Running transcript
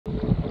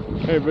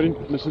Hey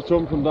everybody, this is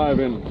Torben from Dive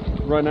In.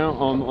 Right now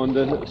I'm on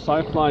the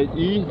SiFly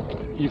E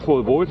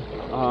eFoil board.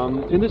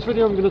 In this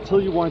video I'm going to tell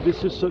you why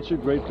this is such a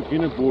great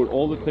beginner board,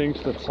 all the things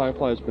that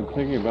SiFly has been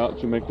thinking about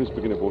to make this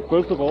beginner board.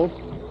 First of all,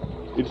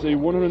 it's a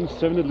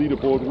 170 liter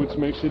board, which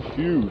makes it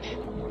huge.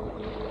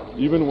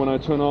 Even when I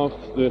turn off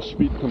the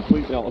speed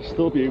completely, I'll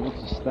still be able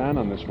to stand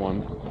on this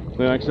one.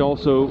 They actually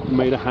also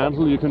made a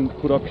handle you can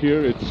put up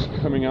here. It's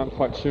coming out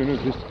quite soon.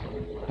 I just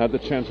had the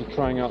chance of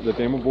trying out the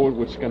demo board,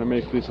 which is going to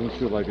make this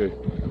into like a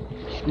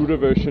scooter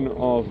version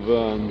of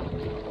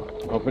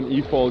an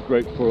eFoil,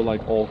 great for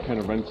like all kind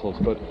of rentals.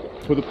 But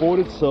for the board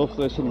itself,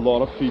 there's a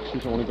lot of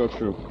features I want to go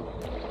through.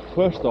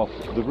 First off,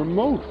 the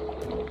remote.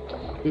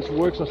 This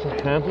works as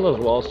a handle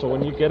as well, so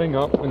when you're getting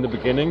up in the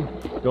beginning,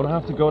 you don't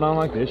have to go down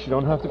like this, you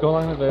don't have to go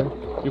down like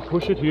that. You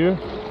push it here,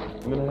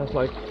 and then it has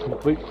like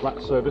complete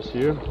flat surface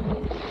here,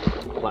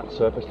 flat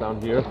surface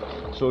down here,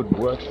 so it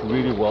works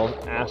really well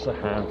as a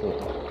handle.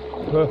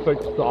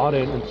 Perfect start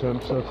in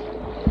terms of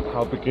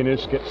how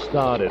beginners get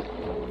started.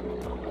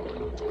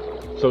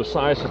 So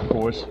size, of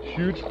course,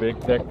 huge, big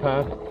deck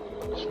pad,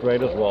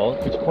 straight as well.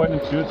 It's quite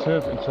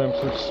intuitive in terms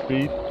of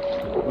speed.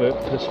 The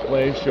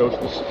display shows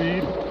the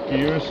speed,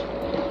 gears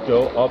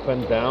go up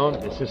and down.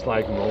 This is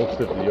like most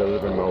of the other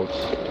remotes.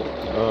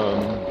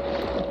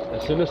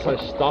 As soon as I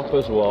stop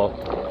as well,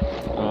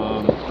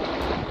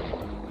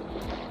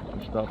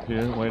 stop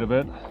here, wait a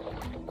bit,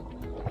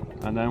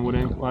 and then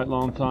within quite a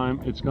long time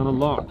it's gonna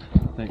lock.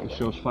 I think it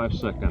shows 5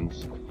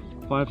 seconds.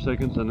 5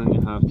 seconds, and then you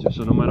have to,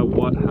 so no matter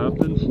what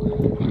happens,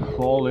 if you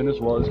fall in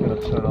as well, it's going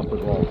to turn up as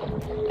well.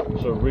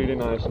 So really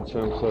nice in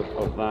terms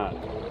of that.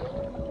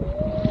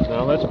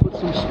 Now let's put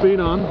some speed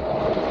on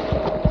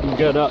and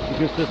get up,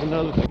 because there's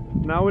another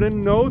thing. Now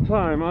within no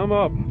time I'm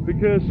up,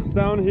 because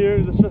down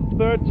here there's a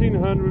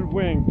 1300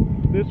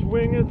 wing. This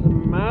wing is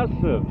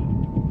massive.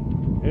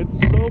 It's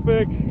so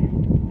big,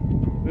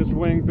 this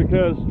wing,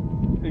 because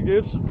it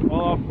gives,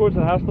 well, of course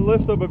it has to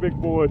lift up a big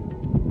board,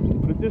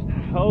 but it just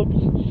helps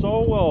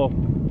so well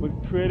with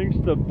creating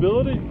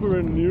stability for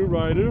a new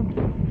rider.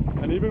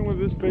 And even with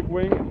this big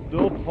wing, it's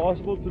still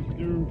possible to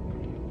do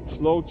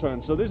slow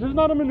turns. So this is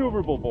not a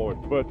maneuverable board,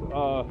 but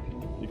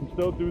you can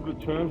still do the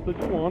turns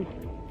that you want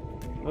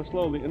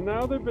slowly. And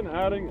now they've been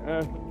adding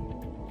a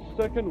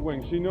second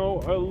wing. So you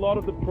know, a lot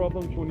of the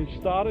problems when you're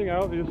starting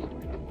out is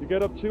you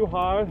get up too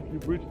high, you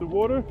breach the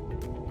water,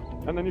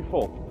 and then you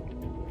fall.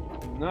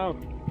 Now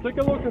take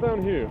a look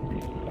down here.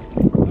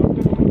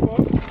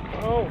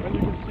 Oh, and you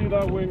can see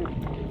that wing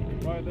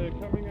right there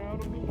coming out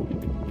of the water.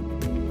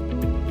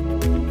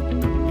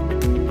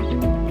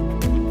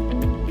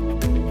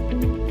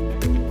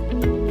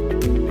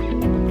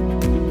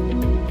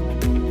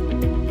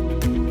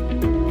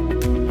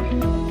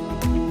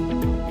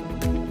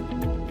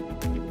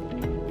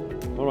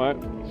 Alright,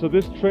 so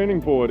this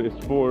training board is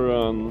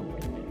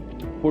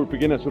for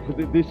beginners. So for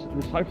the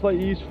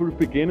SiFly E is for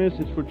beginners,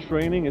 it's for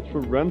training, it's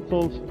for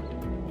rentals,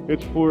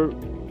 it's for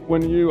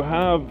when you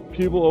have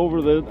people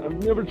over there.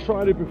 I've never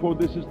tried it before.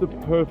 This is the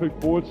perfect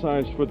board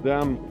size for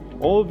them.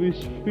 All of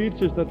these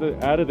features that they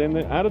added in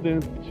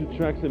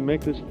to actually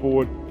make this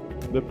board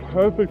the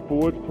perfect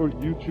board for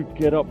you to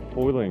get up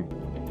foiling.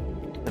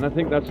 And I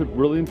think that's a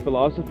brilliant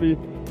philosophy.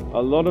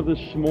 A lot of the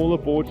smaller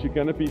boards, you're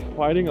going to be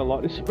fighting a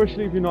lot,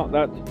 especially if you're not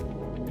that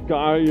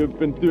guy who's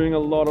been doing a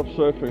lot of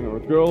surfing, or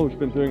a girl who's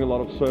been doing a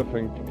lot of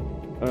surfing.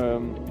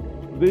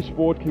 This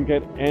board can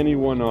get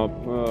anyone up,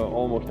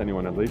 almost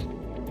anyone at least.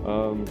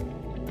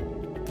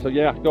 So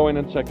yeah, go in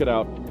and check it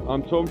out.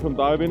 I'm Torben from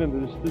Dive In,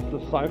 and this is the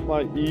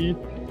SiFly E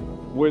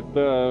with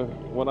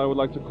what I would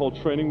like to call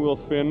training wheel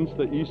fins,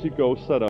 the Easy Go setup.